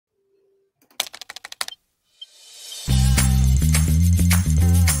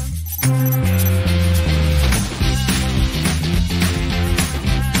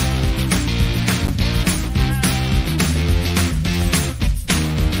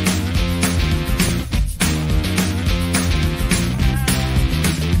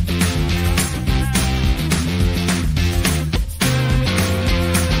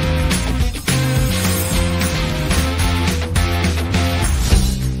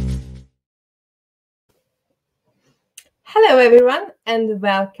Hello, everyone, and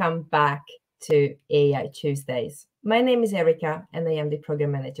welcome back to AI Tuesdays. My name is Erika, and I am the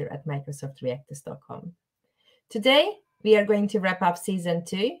program manager at Microsoft Reactor Stockholm. Today, we are going to wrap up season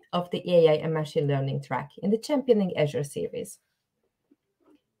 2 of the AI and machine learning track in the Championing Azure series.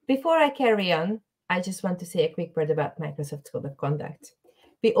 Before I carry on, I just want to say a quick word about Microsoft's Code of Conduct.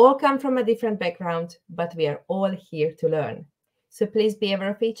 We all come from a different background, but we are all here to learn. So please be aware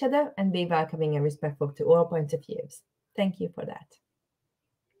of each other and be welcoming and respectful to all points of views. Thank you for that.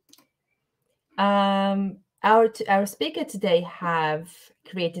 Our speaker today have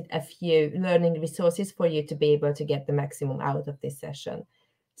created a few learning resources for you to be able to get the maximum out of this session.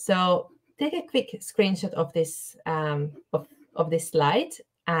 So take a quick screenshot of this of this slide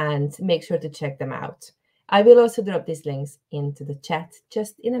and make sure to check them out. I will also drop these links into the chat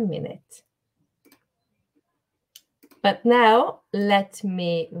just in a minute. But now let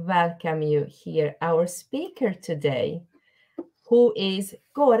me welcome you here, our speaker today, who is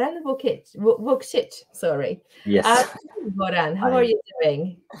Goran Vukcic. Sorry. Yes. Goran, how are you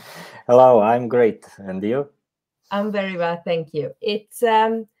doing? Hello, I'm great. And you? I'm very well, thank you. It's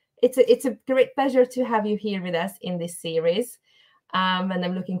a great pleasure to have you here with us in this series. And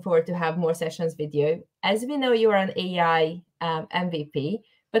I'm looking forward to have more sessions with you. As we know, you are an AI MVP,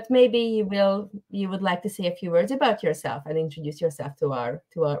 but maybe you would like to say a few words about yourself and introduce yourself to our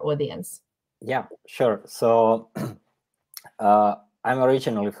audience. Yeah, sure. So I'm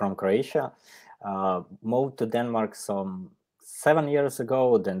originally from Croatia. Moved to Denmark some 7 years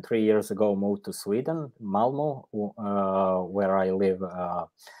ago. Then 3 years ago, moved to Sweden, Malmo, where I live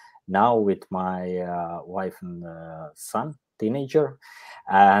now with my wife and son, teenager.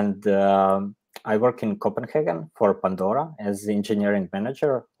 And I work in Copenhagen for Pandora as the engineering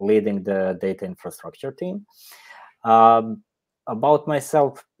manager, leading the data infrastructure team. About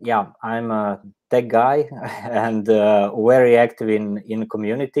myself, yeah, I'm a tech guy and very active in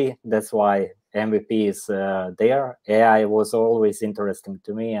community. That's why MVP is there. AI was always interesting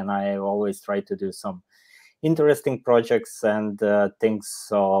to me, and I always try to do some interesting projects and things.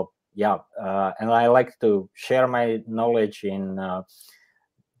 So yeah, and I like to share my knowledge in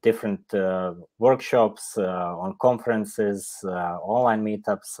different workshops, on conferences, online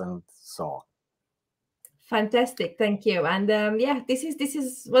meetups, and so on. Fantastic, thank you. And yeah, this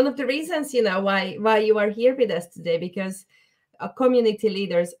is one of the reasons, why you are here with us today, because community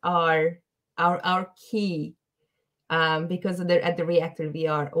leaders are our key. Because at the reactors we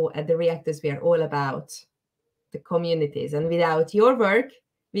are all about the communities, and without your work,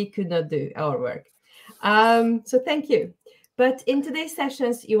 we could not do our work. So thank you. But in today's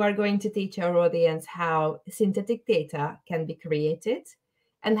sessions, you are going to teach our audience how synthetic data can be created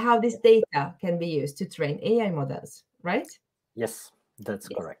and how this data can be used to train AI models, right? Yes, that's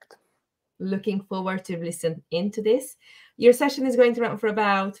correct. Looking forward to listen into this. Your session is going to run for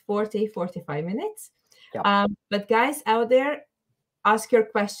about 40-45 minutes. Yeah. But guys out there, ask your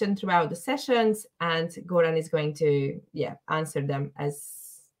question throughout the sessions, and Goran is going to answer them as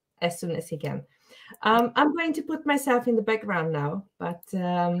soon as he can. I'm going to put myself in the background now, but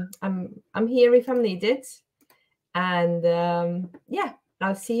I'm here if I'm needed. And yeah,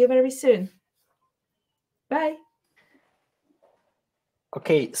 I'll see you very soon. Bye.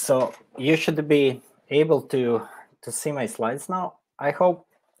 Okay, so you should be able to see my slides now, I hope.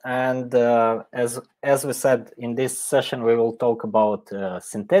 And as we said, in this session, we will talk about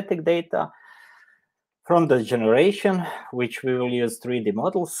synthetic data from the generation, which we will use 3D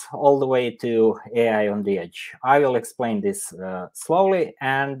models, all the way to AI on the edge. I will explain this slowly,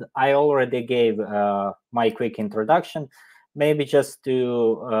 and I already gave my quick introduction. Maybe just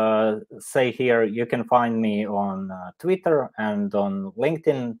to say here, you can find me on Twitter and on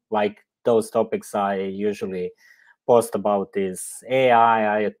LinkedIn. Like those topics I usually post about is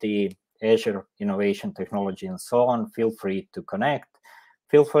AI, IoT, Azure, innovation, technology, and so on. Feel free to connect.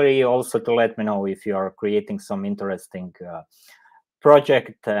 Feel free also to let me know if you are creating some interesting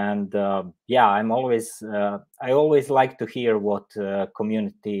project. And yeah, I always like to hear what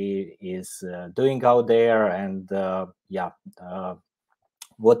community is doing out there, and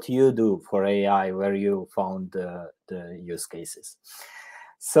what you do for AI, where you found the use cases.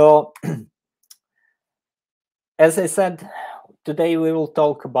 So as I said, today we will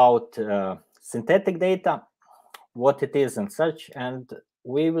talk about synthetic data, what it is and such, and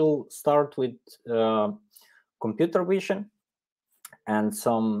we will start with computer vision and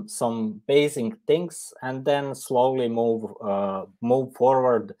some basic things, and then slowly move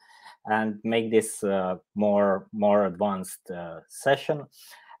forward and make this more advanced session.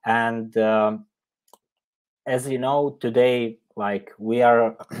 And as you know, today like we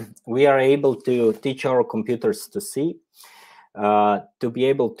are able to teach our computers to see, to be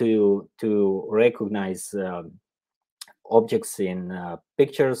able to recognize objects in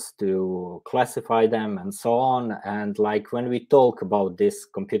pictures, to classify them, and so on. And like when we talk about this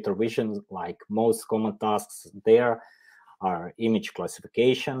computer vision, like most common tasks there are image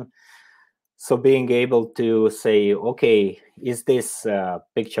classification. So being able to say, okay, is this a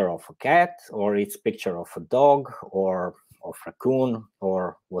picture of a cat, or it's picture of a dog, or of raccoon,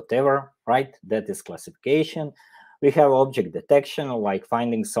 or whatever, right? That is classification. We have object detection, like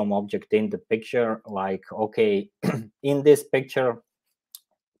finding some object in the picture, like, okay, in this picture,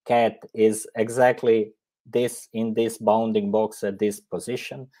 cat is exactly this in this bounding box at this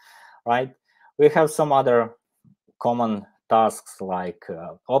position, right? We have some other common tasks like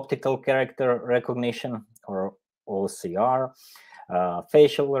optical character recognition, or OCR,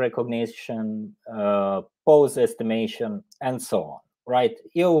 facial recognition, pose estimation, and so on, right?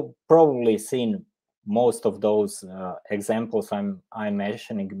 You've probably seen most of those examples I'm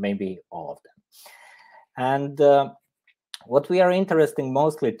mentioning, maybe all of them. And what we are interested in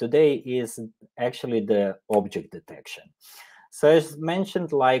mostly today is actually the object detection. So as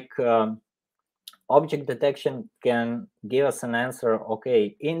mentioned, like object detection can give us an answer,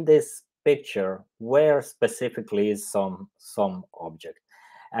 okay, in this picture, where specifically is some object.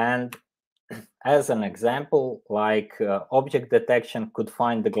 And as an example, like object detection could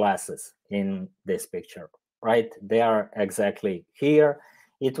find the glasses in this picture, right? They are exactly here.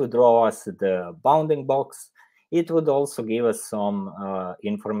 It would draw us the bounding box. It would also give us some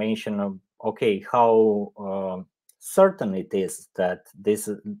information of, okay, how certain it is that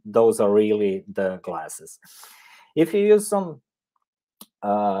those are really the glasses. If you use some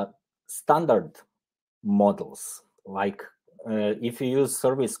standard models, like if you use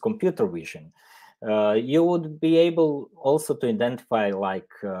service computer vision, you would be able also to identify like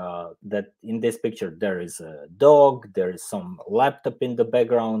that in this picture there is a dog, there is some laptop in the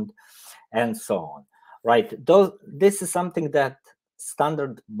background, and so on, right? This is something that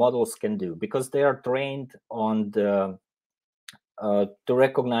standard models can do because they are trained on the to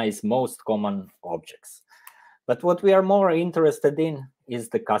recognize most common objects. But what we are more interested in is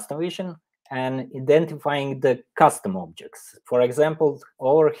the custom vision and identifying the custom objects. For example,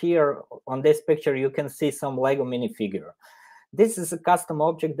 over here on this picture, you can see some Lego minifigure. This is a custom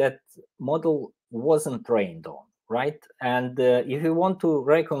object that model wasn't trained on, right? And if you want to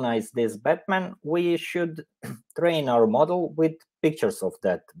recognize this Batman, we should train our model with pictures of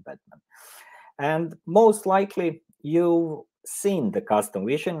that Batman. And most likely you've seen the custom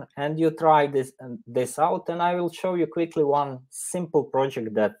vision and you try this out, and I will show you quickly one simple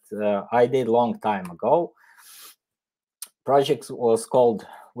project that I did long time ago. Project was called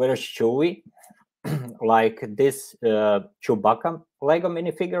Where's Chewie? Like this Chewbacca Lego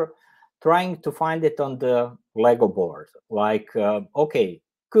minifigure, trying to find it on the Lego board. Like, okay,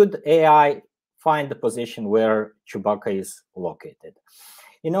 could AI find the position where Chewbacca is located?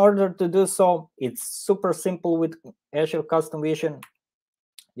 In order to do so, it's super simple with Azure Custom Vision.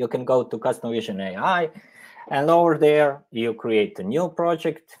 You can go to Custom Vision AI, and over there, you create a new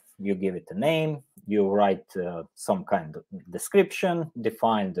project, you give it a name, you write some kind of description,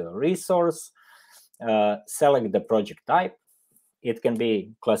 define the resource, select the project type. It can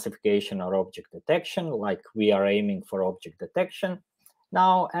be classification or object detection, like we are aiming for object detection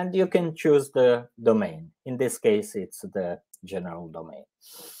now, and you can choose the domain. In this case, it's the general domain.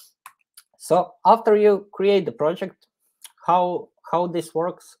 So after you create the project, how this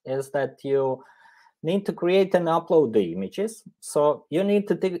works is that you need to create and upload the images. So you need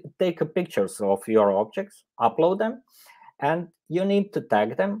to take pictures of your objects, upload them, and you need to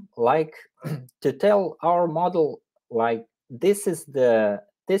tag them, like to tell our model, like this is the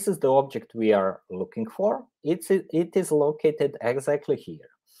object we are looking for. It is located exactly here.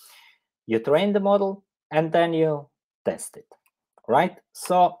 You train the model and then you test it, right?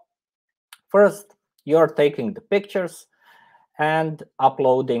 So first you're taking the pictures and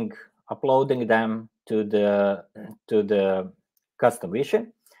uploading them to the custom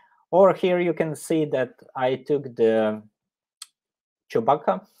vision. Or here you can see that I took the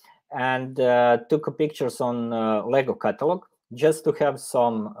Chewbacca and took pictures on Lego catalog just to have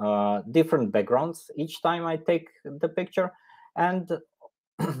some different backgrounds each time I take the picture. And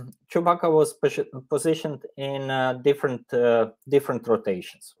Chewbacca was positioned in different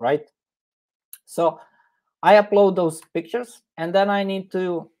rotations, right? So I upload those pictures and then I need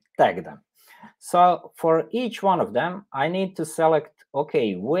to tag them. So for each one of them, I need to select,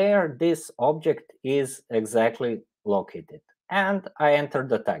 okay, where this object is exactly located. And I enter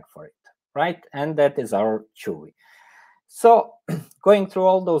the tag for it, right? And that is our Chewie. So going through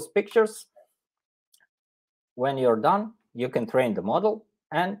all those pictures, when you're done, you can train the model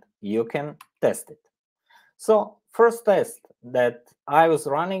and you can test it. So first test that I was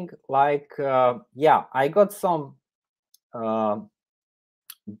running, like, yeah, I got some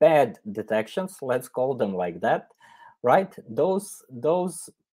bad detections, let's call them like that, right? Those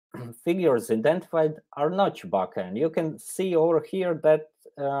figures identified are not Chewbacca, and you can see over here that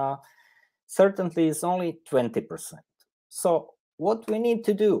certainly is only 20%. So what we need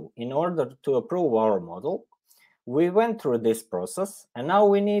to do in order to approve our model, we went through this process, and now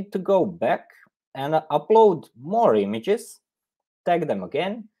we need to go back and upload more images, tag them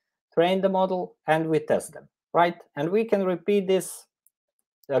again, train the model, and we test them, right? And we can repeat this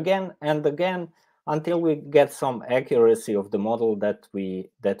again and again until we get some accuracy of the model that we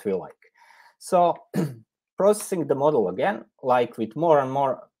like. So processing the model again, like with more and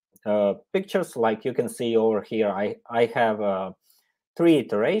more pictures, like you can see over here, I have 3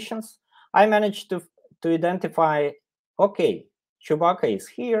 iterations. I managed to identify, okay, Chewbacca is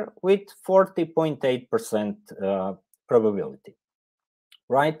here with 40.8% probability,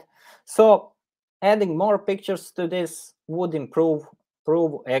 right? So adding more pictures to this would improve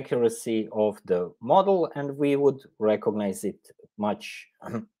accuracy of the model, and we would recognize it much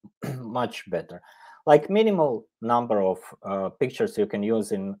much better. Like minimal number of pictures you can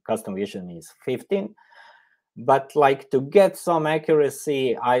use in custom vision is 15, but like to get some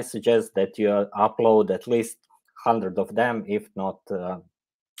accuracy, I suggest that you upload at least 100 of them, if not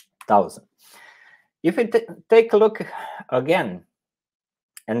 1,000. If you take a look again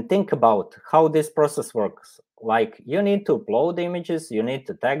and think about how this process works, like you need to upload images, you need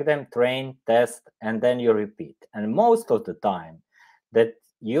to tag them, train, test, and then you repeat. And most of the time that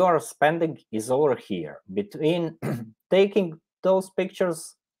you are spending is over here between taking those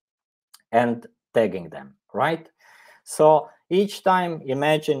pictures and tagging them, right? So each time,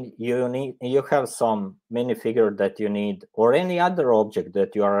 imagine you have some minifigure that you need, or any other object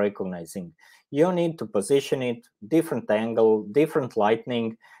that you are recognizing. You need to position it, different angle, different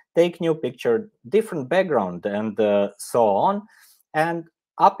lighting, take new picture, different background, and so on, and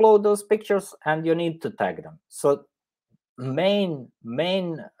upload those pictures, and you need to tag them. So main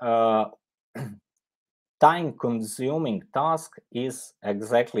time-consuming task is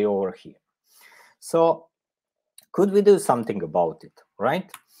exactly over here. So could we do something about it,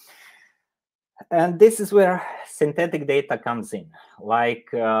 right? And this is where synthetic data comes in. Like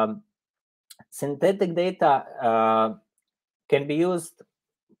synthetic data can be used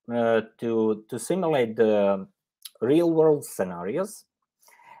to simulate the real-world scenarios,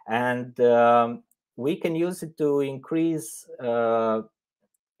 and we can use it to increase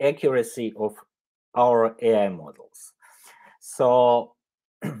accuracy of our AI models. So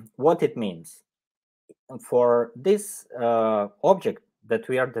what it means, for this object that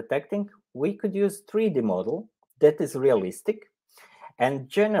we are detecting, we could use 3D model that is realistic and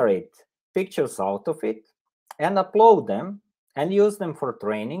generate pictures out of it and upload them and use them for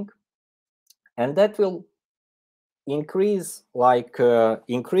training. And that will increase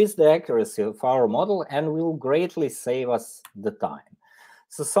the accuracy of our model and will greatly save us the time.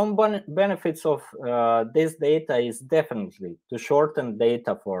 So some benefits of this data is definitely to shorten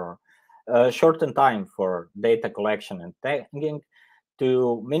time for data collection and tagging,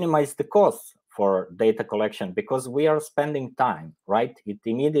 to minimize the costs for data collection, because we are spending time, right? It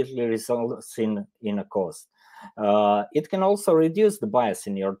immediately results in a cost. It can also reduce the bias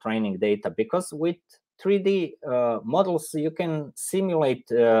in your training data, because with 3D models, you can simulate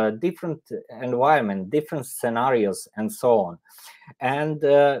different environment, different scenarios, and so on. And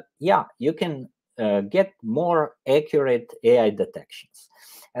yeah, you can get more accurate AI detections.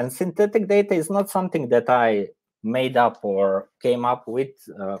 And synthetic data is not something that I made up or came up with.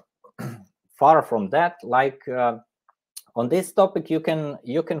 Far from that. Like on this topic, you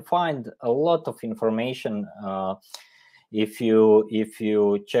can find a lot of information if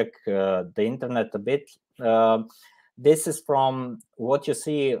you check the internet a bit. This is from what you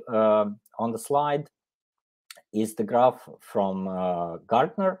see on the slide is the graph from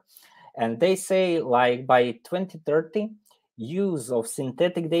Gartner, and they say like by 2030, use of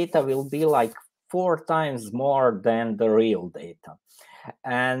synthetic data will be like 4 times more than the real data.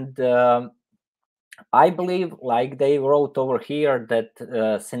 And I believe, like they wrote over here, that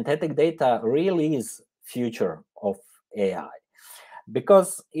synthetic data really is future of AI.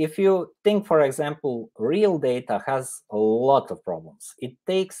 Because if you think, for example, real data has a lot of problems. It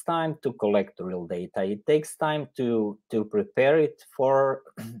takes time to collect real data. It takes time to prepare it for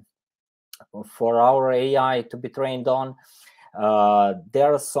our AI to be trained on.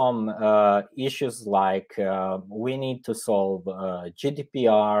 There are some issues like we need to solve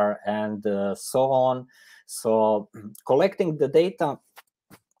GDPR and so on. So collecting the data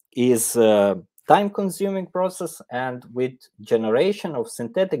is a time-consuming process, and with generation of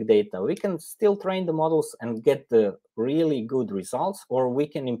synthetic data, we can still train the models and get the really good results, or we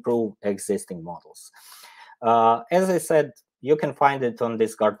can improve existing models. As I said, you can find it on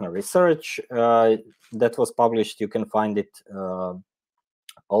this Gartner research that was published. You can find it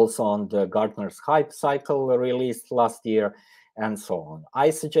also on the Gartner's Hype Cycle released last year, and so on. I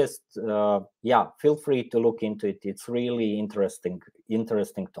suggest, yeah, feel free to look into it. It's really interesting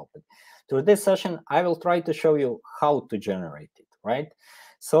topic. Through this session, I will try to show you how to generate it, right?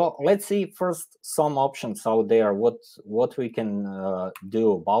 So let's see first some options out there, what we can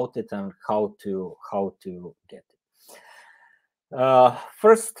do about it and how to get it.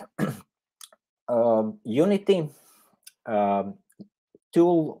 First, Unity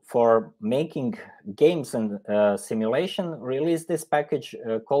tool for making games and simulation released this package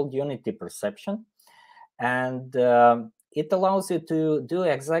called Unity Perception, and it allows you to do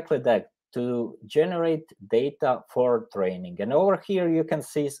exactly that, to generate data for training. And over here you can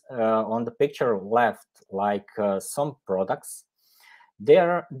see on the picture left, like some products.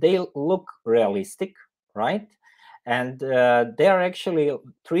 They look realistic, right? And they are actually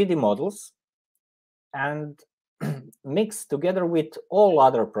 3D models, and mixed together with all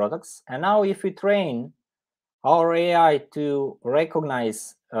other products. And now if we train our AI to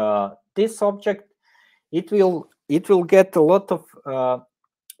recognize this object, it will get a lot of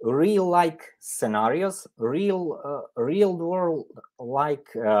real-like scenarios, real world like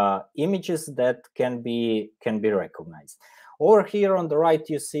images that can be recognized. Over here on the right,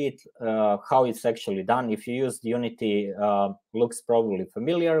 you see it how it's actually done. If you use Unity, looks probably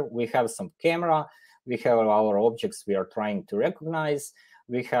familiar. We have some camera. We have our objects we are trying to recognize.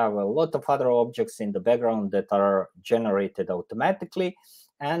 We have a lot of other objects in the background that are generated automatically.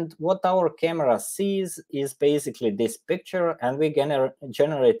 And what our camera sees is basically this picture, and we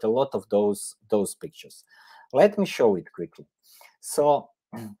generate a lot of those pictures. Let me show it quickly. So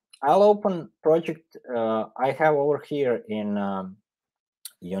I'll open project I have over here in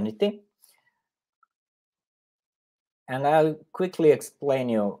Unity. And I'll quickly explain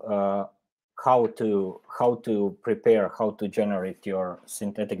you how to prepare, how to generate your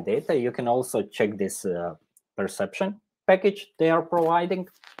synthetic data. You can also check this perception package they are providing.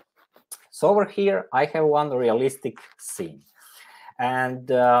 So over here, I have one realistic scene. And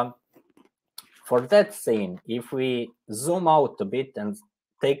for that scene, if we zoom out a bit and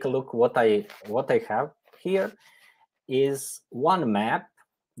take a look, what I have here is one map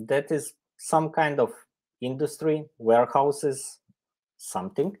that is some kind of industry, warehouses,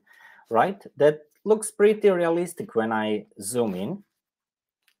 something, right? That looks pretty realistic when I zoom in.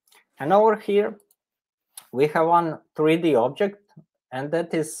 And over here, we have one 3D object, and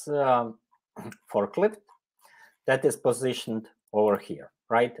that is forklift that is positioned over here,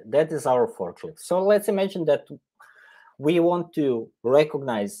 right? That is our forklift. So let's imagine that we want to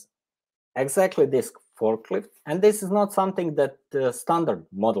recognize exactly this forklift, and this is not something that standard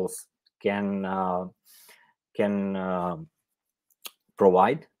models can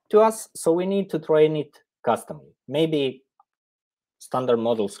provide to us. So we need to train it customly. Maybe standard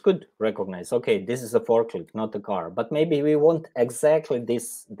models could recognize, okay, this is a forklift, not a car, but maybe we want exactly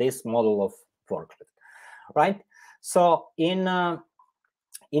this model of forklift, right? So in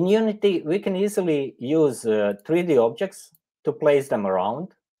Unity, we can easily use 3D objects to place them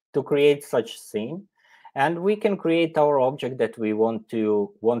around to create such scene, and we can create our object that we want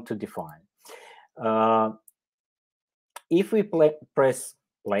to define. If we press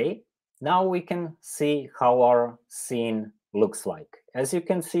play, now we can see how our scene looks like. As you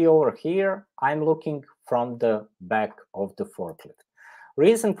can see over here, I'm looking from the back of the forklift.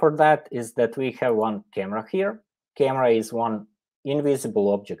 Reason for that is that we have one camera here. Camera is one invisible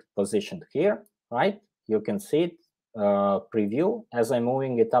object positioned here, right? You can see it preview as I'm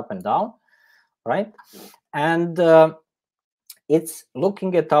moving it up and down, right? And it's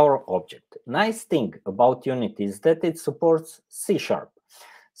looking at our object. Nice thing about Unity is that it supports C#.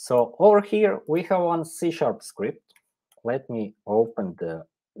 So over here, we have one C# script. Let me open the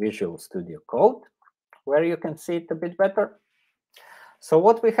Visual Studio Code, where you can see it a bit better. So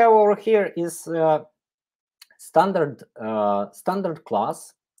what we have over here is standard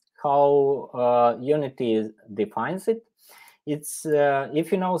class, how Unity defines it. It's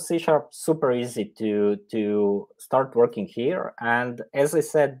if you know C#, super easy to start working here. And as I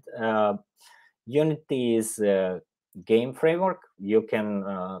said, Unity is a game framework. You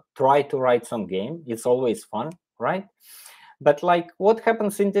can try to write some game. It's always fun, right? But like what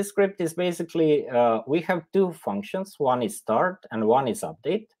happens in this script is basically we have two functions. One is start and one is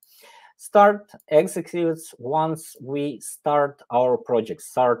update. Start executes once we start our project,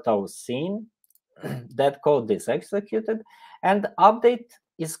 start our scene. That code is executed. And update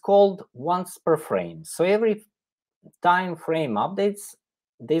is called once per frame. So every time frame updates,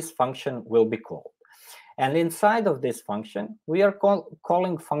 this function will be called. And inside of this function, we are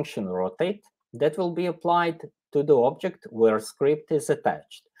calling function rotate that will be applied to the object where script is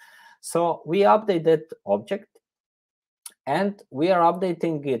attached. So we update that object, and we are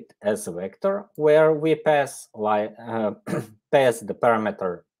updating it as a vector where we pass pass the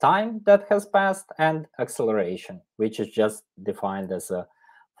parameter time that has passed and acceleration, which is just defined as a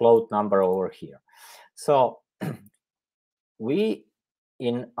float number over here. So we,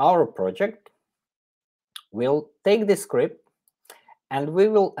 in our project, will take this script and we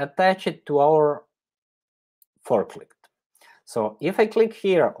will attach it to our forklift. So if I click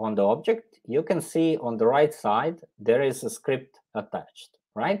here on the object, you can see on the right side, there is a script attached,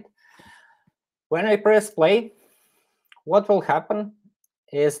 right? When I press play, what will happen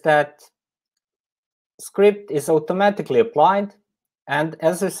is that script is automatically applied. And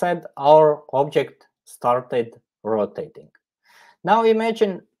as I said, our object started rotating. Now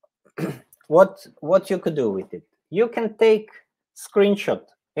imagine what you could do with it. You can take screenshot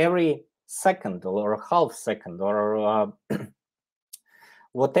every second or half second or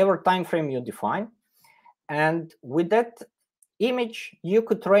whatever time frame you define. And with that image, you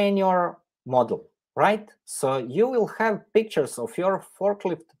could train your model, right? So you will have pictures of your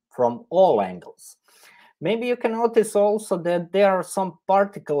forklift from all angles. Maybe you can notice also that there are some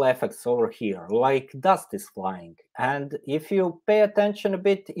particle effects over here, like dust is flying. And if you pay attention a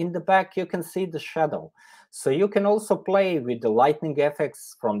bit in the back, you can see the shadow. So you can also play with the lightning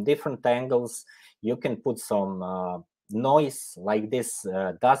effects from different angles. You can put some noise like this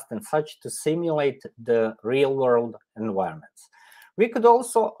dust and such to simulate the real world environments. We could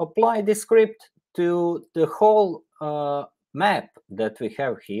also apply this script to the whole map that we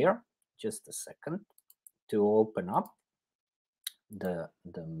have here. Just a second to open up the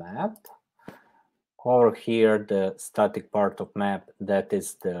map. Over here, the static part of map, that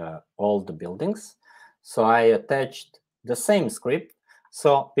is all the buildings. So I attached the same script.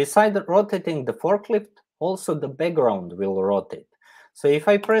 So beside rotating the forklift, also the background will rotate. So if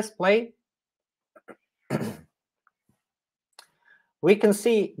I press play, we can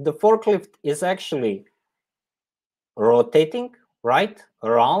see the forklift is actually rotating right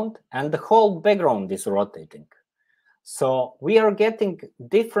around, and the whole background is rotating. So we are getting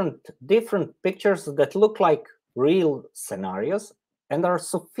different pictures that look like real scenarios and are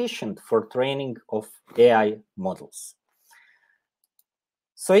sufficient for training of AI models.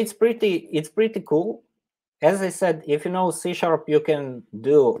 So it's pretty cool. As I said, if you know C#, you can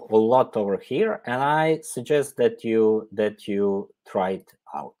do a lot over here, and I suggest that you try it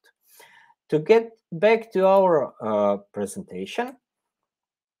out. To get back to our presentation,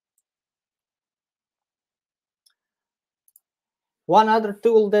 one other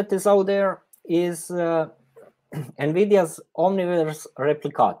tool that is out there is NVIDIA's Omniverse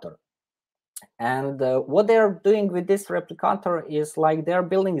replicator. And what they're doing with this replicator is like they're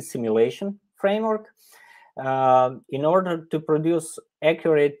building a simulation framework in order to produce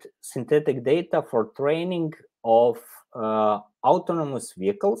accurate synthetic data for training of autonomous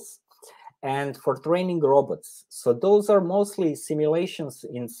vehicles and for training robots. So those are mostly simulations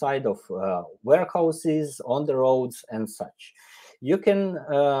inside of warehouses, on the roads, and such. You can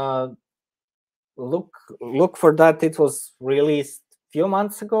look for that. It was released a few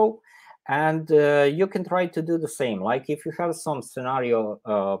months ago, and you can try to do the same. Like if you have some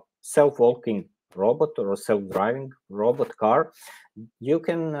scenario, self-walking robot or a self-driving robot car, you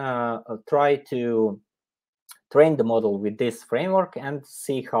can try to train the model with this framework and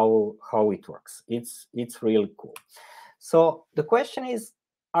see how it works. It's really cool. So the question is,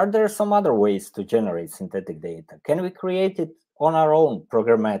 are there some other ways to generate synthetic data? Can we create it on our own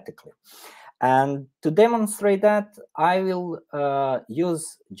programmatically? And to demonstrate that, I will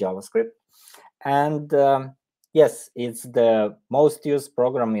use JavaScript. And yes, it's the most used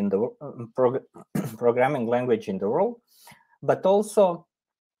program in the programming language in the world. But also,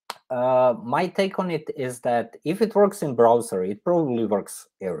 my take on it is that if it works in browser, it probably works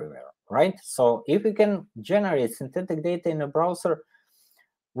everywhere, right? So if we can generate synthetic data in a browser,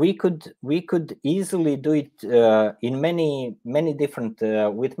 we could easily do it in many different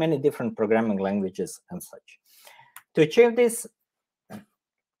with many different programming languages and such. To achieve this,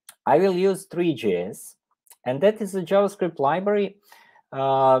 I will use 3JS, and that is a JavaScript library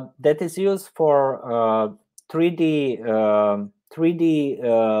that is used for 3D 3D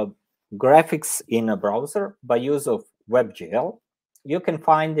graphics in a browser by use of WebGL. You can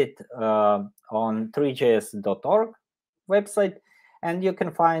find it on 3js.org website, and you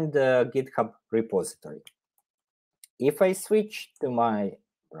can find the GitHub repository. If I switch to my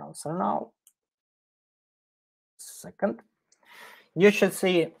browser now, second, you should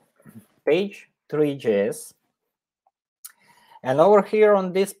see page 3js. And over here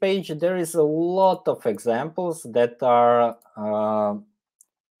on this page, there is a lot of examples that are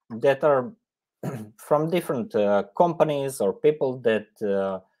from different companies or people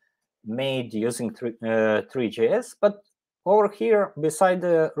that made using 3js. But over here, beside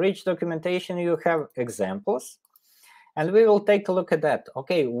the rich documentation, you have examples. And we will take a look at that.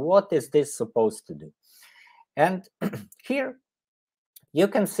 Okay, what is this supposed to do? And here, you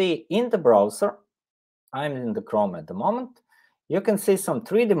can see in the browser, I'm in the Chrome at the moment, you can see some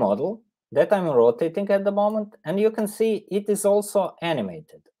 3D model that I'm rotating at the moment, and you can see it is also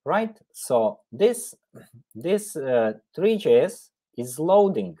animated, right? So this 3js is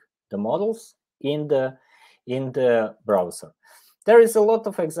loading the models in the browser. There is a lot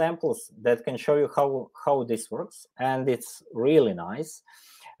of examples that can show you how this works, and it's really nice.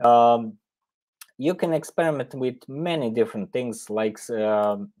 You can experiment with many different things, like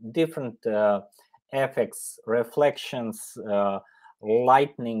different effects, reflections,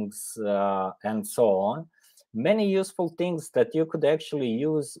 lightnings, and so on. Many useful things that you could actually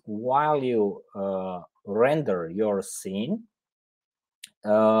use while you render your scene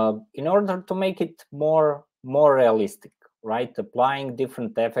in order to make it more realistic, right? Applying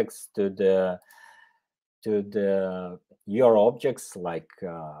different effects to your objects, like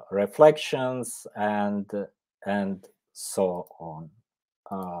reflections and so on.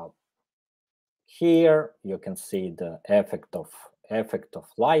 Here you can see the effect of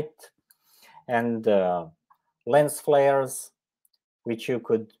light and lens flares, which you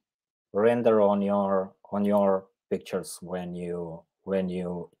could render on your pictures when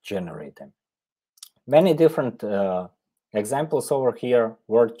you generate them. Many different examples over here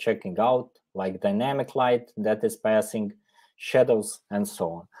worth checking out, like dynamic light that is passing, shadows, and so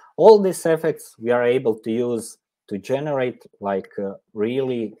on. All these effects we are able to use to generate like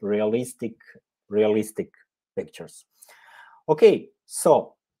really realistic pictures. Okay,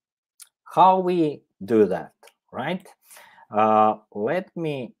 so how we do that, right? Let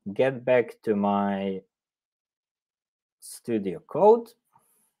me get back to my studio code.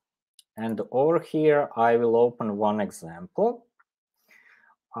 And over here, I will open one example.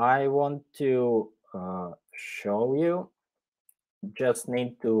 I want to show you, just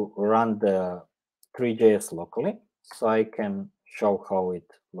need to run the 3js locally so I can show how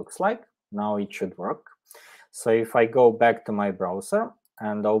it looks like. Now it should work. So if I go back to my browser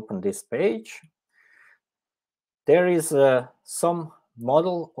and open this page, there is some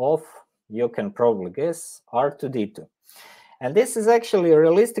model of, you can probably guess, R2D2. And this is actually a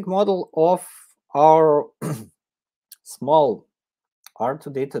realistic model of our small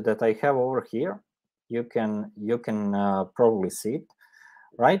R2D2 that I have over here. You can probably see it,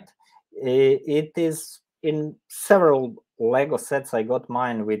 right? It is in several Lego sets. I got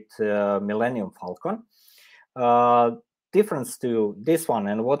mine with Millennium Falcon. Difference to this one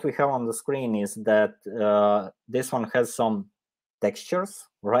and what we have on the screen is that this one has some textures,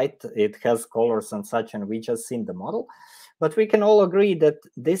 right? It has colors and such, and we just seen the model. But we can all agree that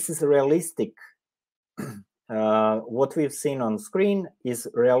this is realistic. What we've seen on screen is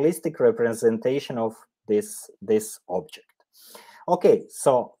realistic representation of this object. Okay,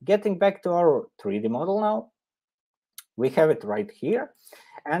 so getting back to our 3D model now, we have it right here,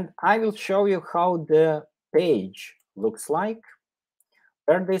 and I will show you how the page looks like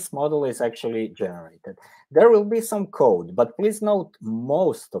where this model is actually generated. There will be some code, but please note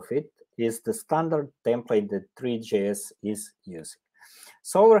most of it is the standard template that 3js is using.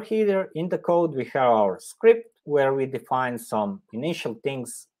 So over here in the code, we have our script where we define some initial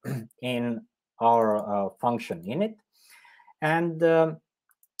things in our function init. And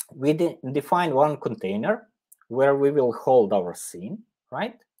we define one container where we will hold our scene,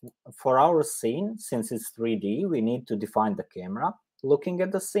 right? For our scene, since it's 3D, we need to define the camera looking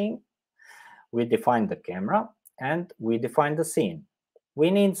at the scene. We define the camera and we define the scene. We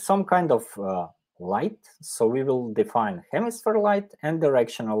need some kind of light, so we will define hemisphere light and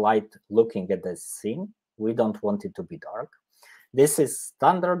directional light looking at the scene. We don't want it to be dark. This is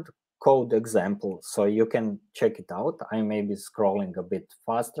standard code example, so you can check it out. I may be scrolling a bit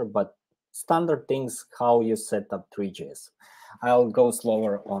faster, but standard things how you set up 3js. I'll go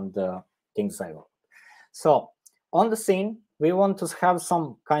slower on the things I want. So on the scene, we want to have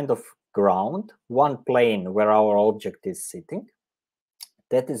some kind of ground, one plane where our object is sitting.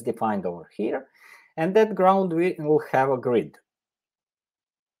 That is defined over here. And that ground will have a grid.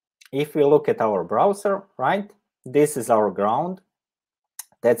 If we look at our browser, right, this is our ground.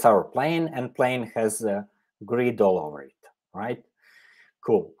 That's our plane, and plane has a grid all over it, right?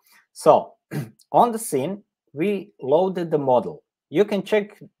 Cool. So on the scene, we loaded the model. You can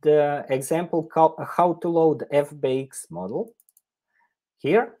check the example how to load FBX model.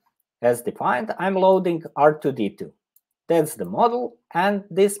 Here, as defined, I'm loading R2D2. That's the model, and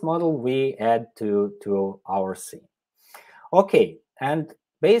this model we add to our scene. Okay, and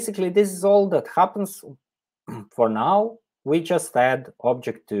basically this is all that happens for now. We just add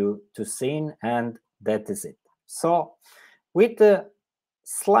object to scene, and that is it. So with the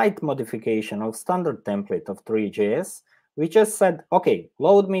slight modification of standard template of Three.js, we just said, okay,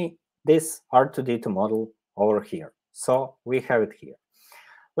 load me this R2D2 model over here. So we have it here.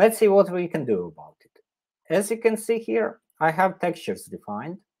 Let's see what we can do about it. As you can see here, I have textures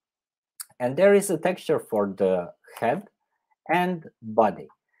defined, and there is a texture for the head and body.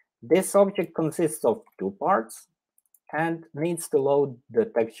 This object consists of two parts and needs to load the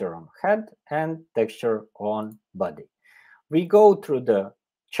texture on head and texture on body. We go through the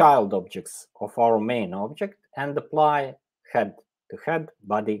child objects of our main object and apply head to head,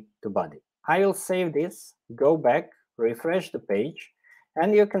 body to body. I will save this, go back, refresh the page,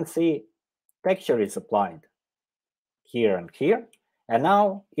 and you can see texture is applied here and here. And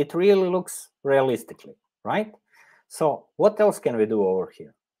now it really looks realistically, right? So what else can we do over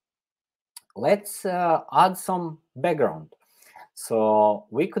here? Let's add some background. So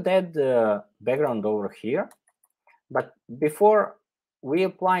we could add the background over here. But before we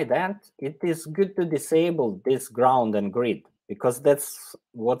apply that, it is good to disable this ground and grid, because that's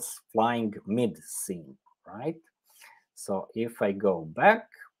what's flying mid-scene, right? So if I go back,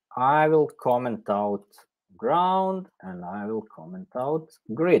 I will comment out ground and I will comment out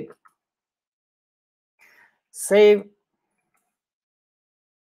grid. Save.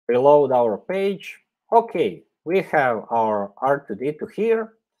 Reload our page. Okay, we have our R2D2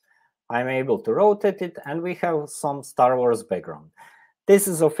 here. I'm able to rotate it, and we have some Star Wars background. This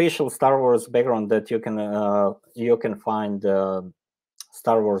is official Star Wars background that you can find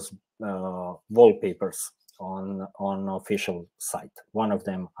Star Wars wallpapers on official site. One of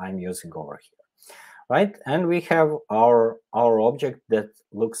them I'm using over here, right? And we have our object that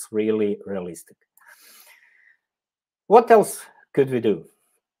looks really realistic. What else could we do?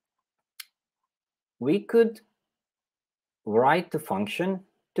 We could write the function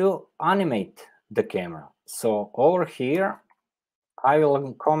to animate the camera. So over here, I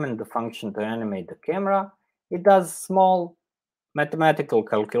will comment the function to animate the camera. It does small mathematical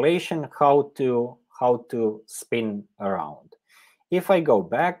calculation how to spin around. If I go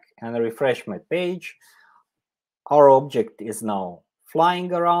back and refresh my page, our object is now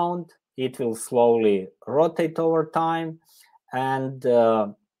flying around. It will slowly rotate over time, and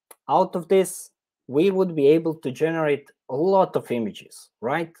out of this, we would be able to generate a lot of images,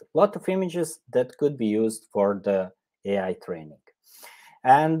 right? A lot of images that could be used for the AI training.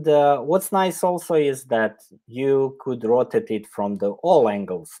 And what's nice also is that you could rotate it from all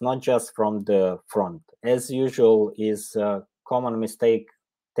angles, not just from the front. As usual is a common mistake,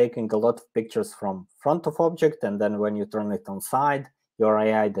 taking a lot of pictures from front of object, and then when you turn it on side, your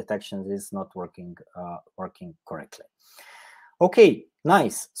AI detection is not working correctly. Okay,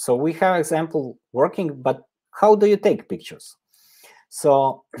 nice. So we have example working, but how do you take pictures?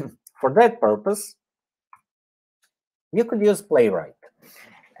 So for that purpose, you could use Playwright.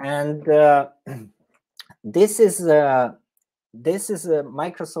 And this is a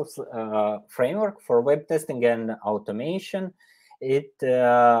Microsoft's framework for web testing and automation. It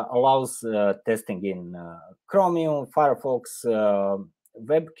allows testing in Chromium, Firefox,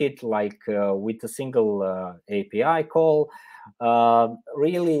 WebKit, like with a single API call.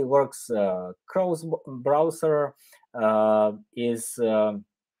 Really works cross-browser, is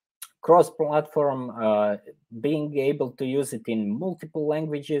cross-platform, being able to use it in multiple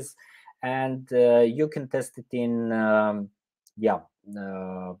languages, and you can test it in,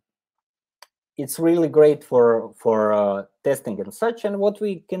 it's really great for testing and such. And what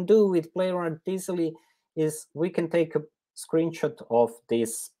we can do with Playwright easily is we can take a screenshot of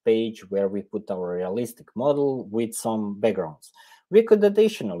this page where we put our realistic model with some backgrounds. We could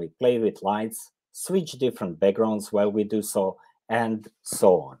additionally play with lights, switch different backgrounds while we do so, and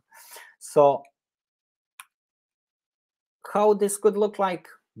so on. So how this could look like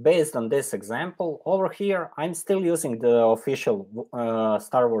based on this example, over here, I'm still using the official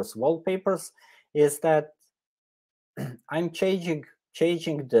Star Wars wallpapers, is that I'm changing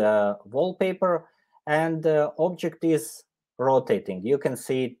changing the wallpaper, and the object is rotating. You can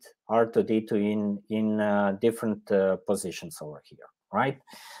see it R2D2 in different positions over here, right?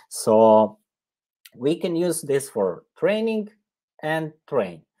 So we can use this for training and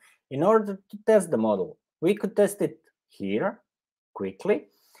train. In order to test the model, we could test it here quickly,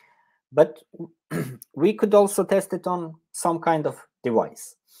 but we could also test it on some kind of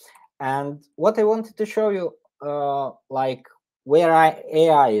device. And what I wanted to show you, like where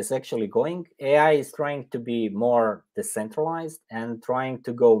AI is actually going. AI is trying to be more decentralized and trying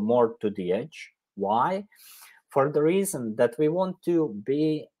to go more to the edge. Why? For the reason that we want to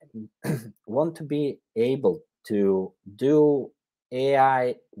be able to do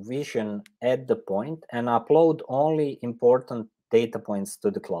AI vision at the point and upload only important data points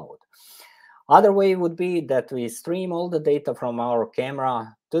to the cloud. Other way would be that we stream all the data from our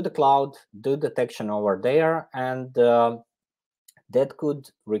camera to the cloud, do detection over there, and that could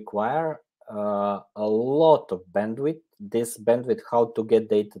require a lot of bandwidth. This bandwidth, how to get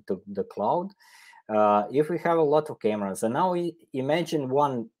data to the cloud. If we have a lot of cameras, and now we imagine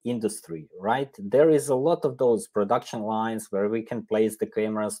one industry, right? There is a lot of those production lines where we can place the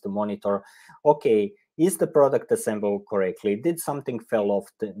cameras to monitor, okay, is the product assembled correctly? Did something fell off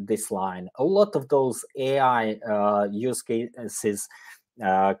this line? A lot of those AI use cases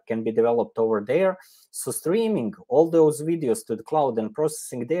can be developed over there. So streaming all those videos to the cloud and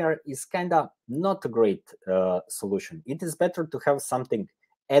processing there is kind of not a great solution. It is better to have something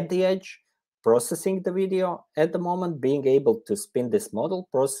at the edge, processing the video at the moment, being able to spin this model,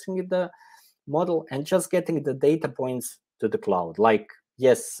 processing the model, and just getting the data points to the cloud. Like,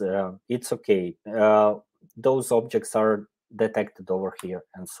 yes, it's okay. Those objects are detected over here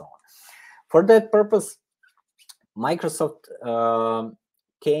and so on. For that purpose, Microsoft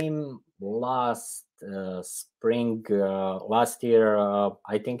came last spring, last year,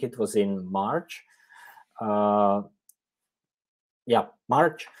 I think it was in March.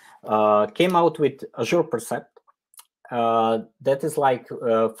 March, came out with Azure Percept. That is like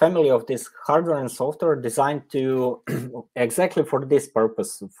a family of this hardware and software designed to exactly for this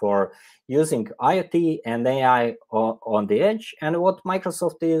purpose, for using IoT and AI on the edge. And what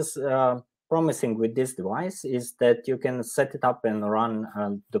Microsoft is promising with this device is that you can set it up and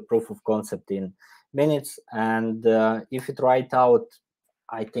run the proof of concept in minutes. And if you try it out,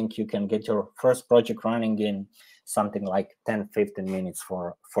 I think you can get your first project running in something like 10-15 minutes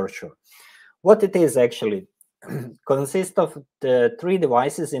for sure. What it is actually consists of the 3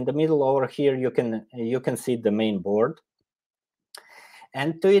 devices. In the middle over here, you can see the main board,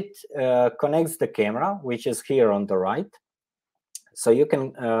 and to it connects the camera, which is here on the right. So you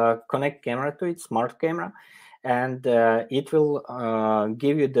can connect camera to it, smart camera, and it will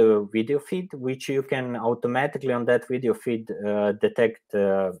give you the video feed, which you can automatically on that video feed detect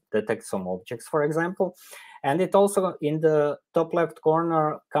some objects, for example. And it also in the top left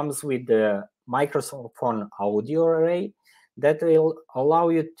corner comes with the microphone audio array that will allow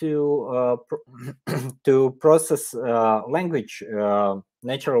you to to process language,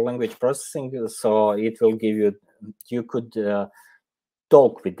 natural language processing. So it will give you could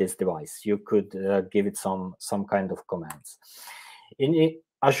talk with this device. You could give it some kind of commands. In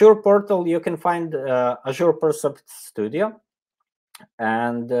Azure portal, you can find Azure Percept Studio,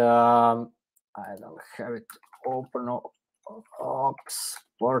 and I don't have it open. Ops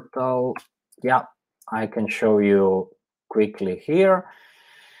portal. Yeah, I can show you quickly here.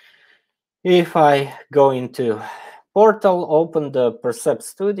 If I go into portal, open the Percept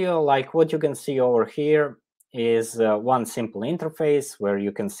Studio, like what you can see over here is one simple interface where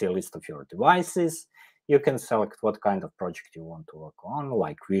you can see a list of your devices. You can select what kind of project you want to work on,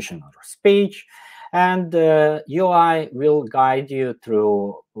 like vision or speech, and the UI will guide you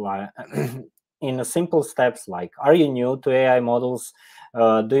through in a simple steps, like, are you new to AI models?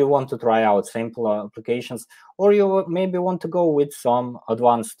 Do you want to try out simple applications, or you maybe want to go with some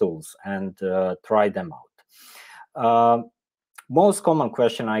advanced tools and try them out? Most common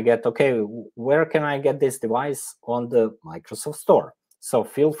question I get, okay, where can I get this device? On the Microsoft Store. So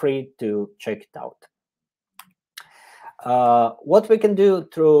feel free to check it out. What we can do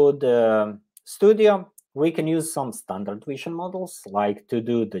through the studio, we can use some standard vision models, like to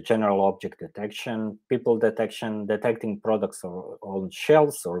do the general object detection, people detection, detecting products on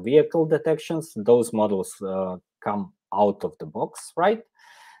shelves, or vehicle detections. Those models come out of the box, right?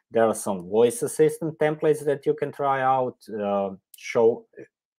 There are some voice assistant templates that you can try out,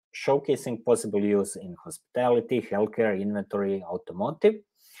 showcasing possible use in hospitality, healthcare, inventory, automotive.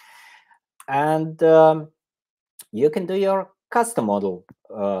 And you can do your custom model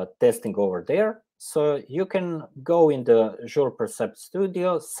testing over there. So you can go in the Azure Percept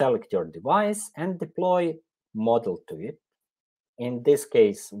Studio, select your device, and deploy model to it. In this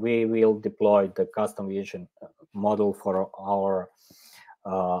case, we will deploy the custom vision model for our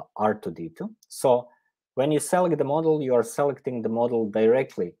R2D2. So when you select the model, you are selecting the model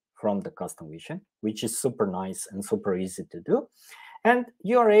directly from the custom vision, which is super nice and super easy to do. And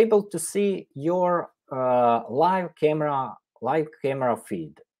you are able to see your live camera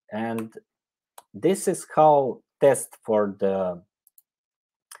feed. And this is how test for the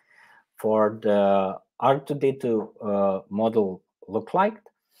R2D2 model look like.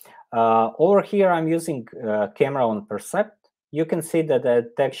 Over here, I'm using camera on Percept. You can see that the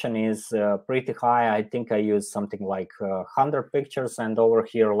detection is pretty high. I think I use something like 100 pictures, and over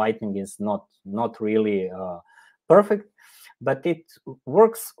here, lighting is not really perfect, but it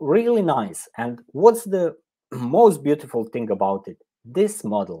works really nice. And what's the most beautiful thing about it? This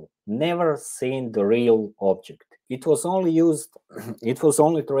model never seen the real object. It was only used, it was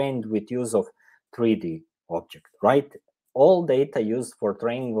only trained with use of 3D object, right? All data used for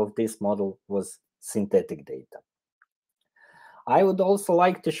training of this model was synthetic data. I would also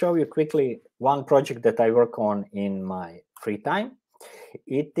like to show you quickly one project that I work on in my free time.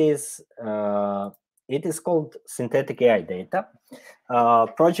 It is called Synthetic AI Data.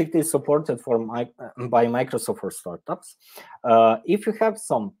 Project is supported by Microsoft for startups. If you have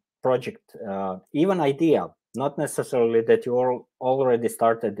some project, even idea, not necessarily that you already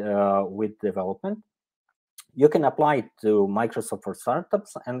started with development, you can apply it to Microsoft for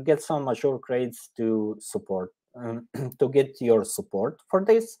startups and get some Azure credits to support to get your support for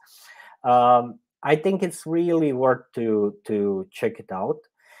this. I think it's really worth to check it out.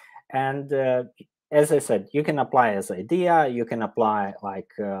 And as I said, you can apply as idea. You can apply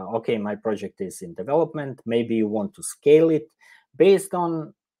like, okay, my project is in development. Maybe you want to scale it based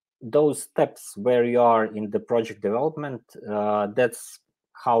on those steps where you are in the project development. That's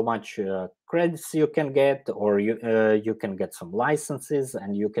how much credits you can get, or you can get some licenses,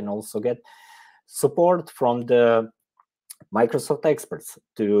 and you can also get support from the Microsoft experts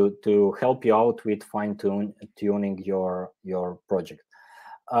to help you out with tuning your project.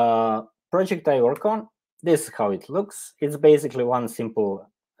 Project I work on, this is how it looks. It's basically one simple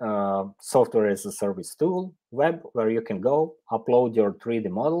software as a service tool, web, where you can go, upload your 3D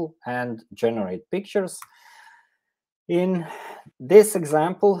model, and generate pictures. In this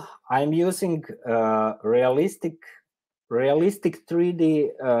example, I'm using realistic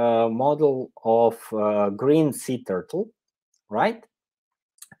 3D model of green sea turtle, right?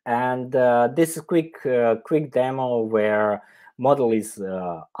 And this is quick demo where model is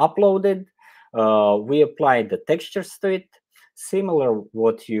uploaded. We apply the textures to it, similar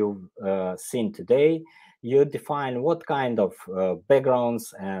what you've seen today. You define what kind of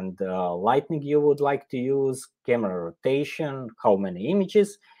backgrounds and lighting you would like to use, camera rotation, how many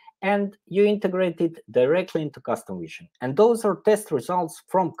images, and you integrate it directly into custom vision. And those are test results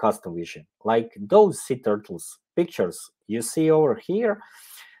from custom vision, like those sea turtles pictures you see over here.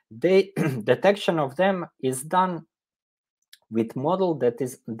 The detection of them is done with model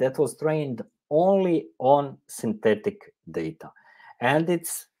that was trained only on synthetic data, and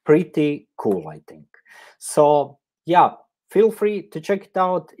it's pretty cool, I think. So yeah, feel free to check it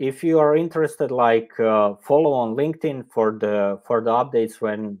out if you are interested. Like follow on LinkedIn for the updates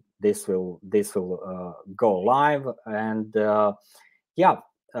when this will go live. And yeah,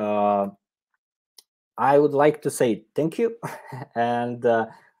 I would like to say thank you, and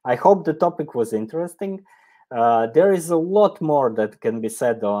I hope the topic was interesting. There is a lot more that can be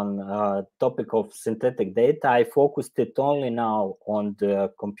said on topic of synthetic data. I focused it only now on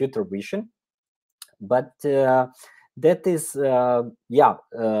the computer vision, but that is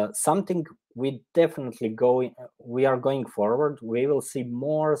something we definitely we are going forward. We will see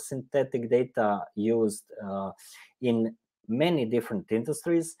more synthetic data used in many different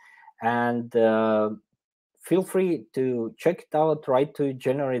industries, and feel free to check it out, try to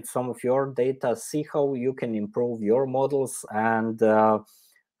generate some of your data, see how you can improve your models, and how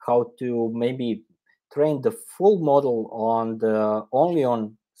to maybe train the full model on only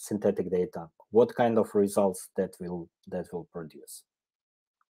on synthetic data. What kind of results that will produce.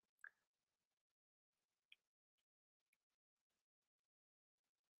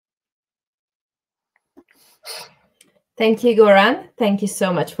 Thank you, Goran. Thank you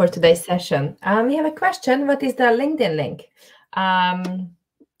so much for today's session. We have a question. What is the LinkedIn link?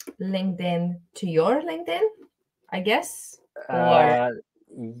 LinkedIn to your LinkedIn, I guess? Or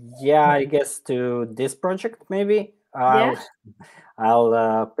yeah, I guess to this project maybe. I'll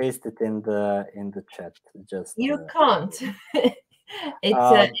paste it in the chat. Just you can't.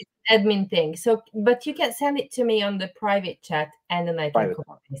 It's admin thing. So, but you can send it to me on the private chat, and then I can Private copy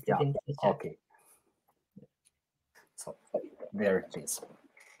one. paste Yeah. it into the chat. Okay. So there it is.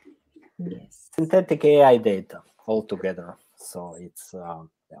 Yes. Synthetic AI data altogether. So it's yeah.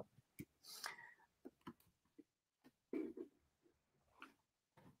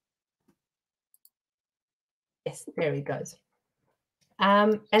 Yes, there it goes.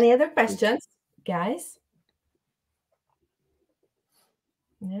 Any other questions, guys?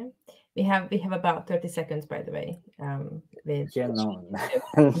 Yeah, we have about 30 seconds, by the way. Yeah, no,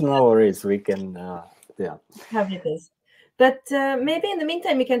 no worries. We can yeah. How it is. But maybe in the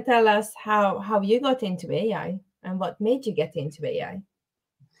meantime, you can tell us how you got into AI and what made you get into AI.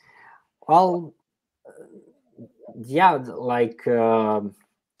 Well, yeah, like I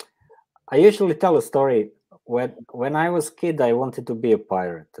usually tell a story. When I was a kid, I wanted to be a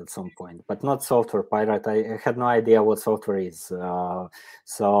pirate at some point, but not software pirate. I had no idea what software is.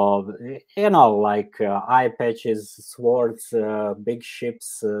 So you know, like eye patches, swords, big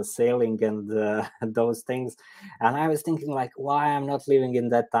ships sailing, and those things. And I was thinking, like, why I'm not living in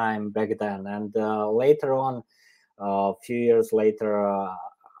that time back then. And later on, a few years later,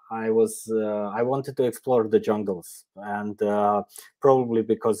 I wanted to explore the jungles, and probably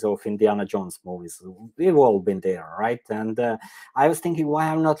because of Indiana Jones movies, we've all been there, right? And I was thinking, why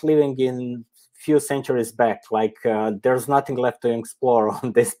I'm not living in few centuries back, like there's nothing left to explore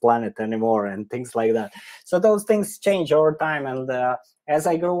on this planet anymore, and things like that. So those things change over time, and as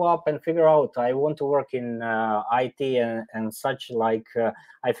I grow up and figure out I want to work in IT and such, like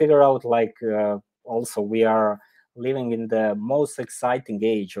I figure out like also we are living in the most exciting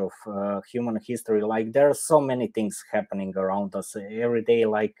age of human history. Like there are so many things happening around us every day.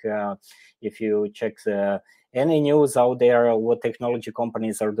 Like if you check any news out there, what technology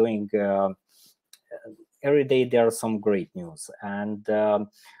companies are doing, every day there are some great news. And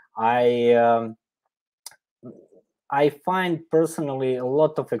I um, I find personally a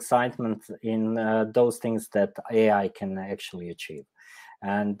lot of excitement in those things that AI can actually achieve.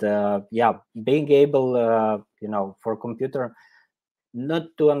 And yeah, being able, you know, for computer not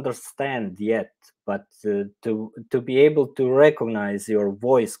to understand yet, but to be able to recognize your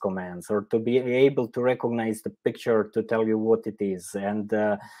voice commands, or to be able to recognize the picture to tell you what it is, and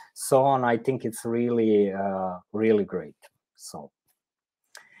so on. I think it's really, really great. So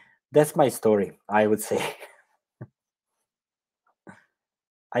that's my story, I would say.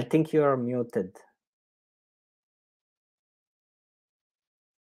 I think you are muted.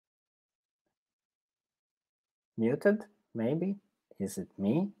 Muted, maybe? Is it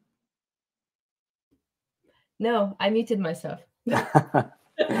me? No, I muted myself.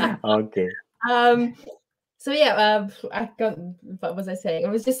 Okay. So yeah, I got, what was I saying? I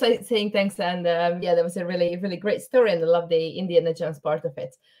was just saying thanks, and yeah, that was a really, really great story, and I love the Indiana Jones part of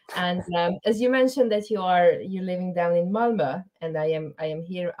it. And as you mentioned that you're living down in Malmö, and I am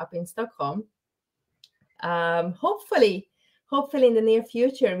here up in Stockholm. Hopefully in the near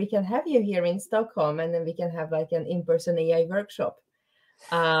future we can have you here in Stockholm, and then we can have like an in-person AI workshop.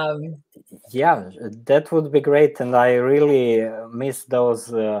 Yeah, that would be great, and I really miss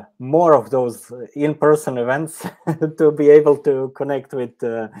those more of those in-person events to be able to connect with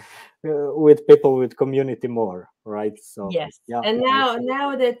people, with community more, right? So Yes, yeah, and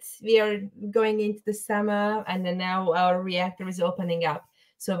now that we are going into the summer, and then now our reactor is opening up,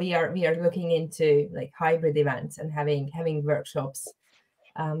 so we are looking into like hybrid events and having workshops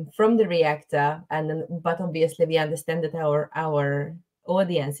from the reactor, and then, but obviously we understand that our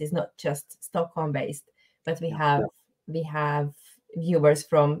audience is not just Stockholm based, but we have viewers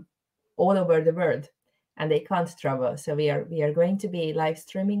from all over the world, and they can't travel, so we are going to be live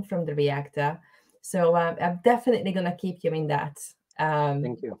streaming from the reactor. So I'm definitely gonna keep you in that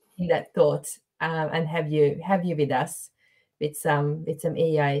thank you. in that thought, and have you with us with some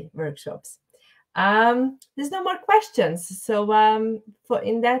AI workshops. There's no more questions. So for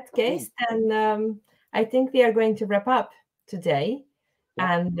in that case, then I think we are going to wrap up today.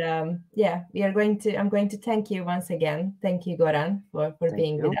 Yeah. And yeah, I'm going to thank you once again. Thank you, Goran, for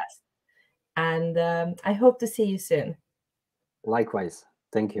being with us. And I hope to see you soon. Likewise.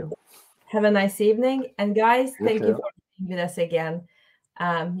 Thank you. Have a nice evening. And guys, thank you for being with us again.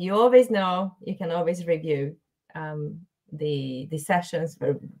 You always know you can always review the sessions,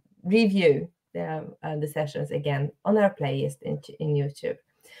 or review the sessions again on our playlist in YouTube.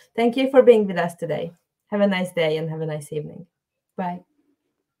 Thank you for being with us today. Have a nice day and have a nice evening. Bye.